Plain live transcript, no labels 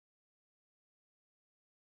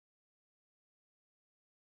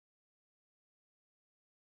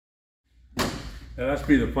That must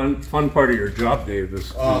be the fun part of your job, Dave.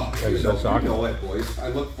 This you know it, boys. I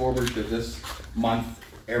look forward to this month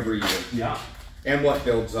every year. Yeah. And what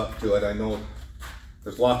builds up to it. I know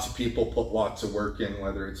there's lots of people put lots of work in,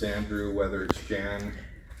 whether it's Andrew, whether it's Jan,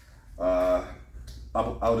 out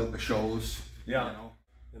at the shows. Yeah. You know.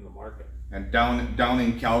 In the market. And down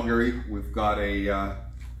in Calgary, we've got a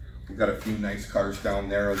few nice cars down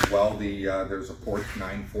there as well. There's a Porsche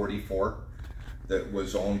 944 that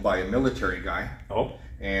was owned by a military guy. Oh.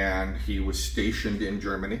 And he was stationed in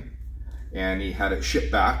Germany, and he had it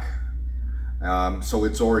shipped back. So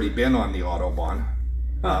it's already been on the Autobahn.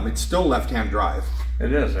 Huh. It's still left-hand drive.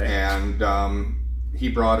 It is, eh? And he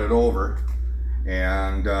brought it over,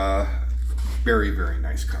 and very, very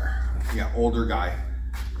nice car. Yeah, older guy.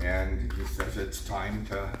 And he says it's time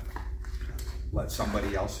to let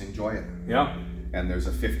somebody else enjoy it. Yeah. And there's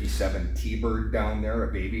a 57 T-Bird down there,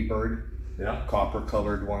 a baby bird. Yeah. Copper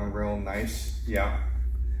colored one, real nice. Yeah.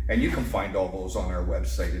 And you can find all those on our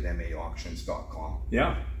website at maauctions.com.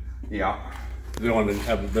 Yeah. Yeah. They want to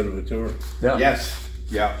have a bit of a tour. Yeah. Yes.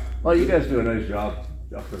 Yeah. Well, you guys do a nice job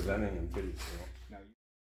representing them too. So.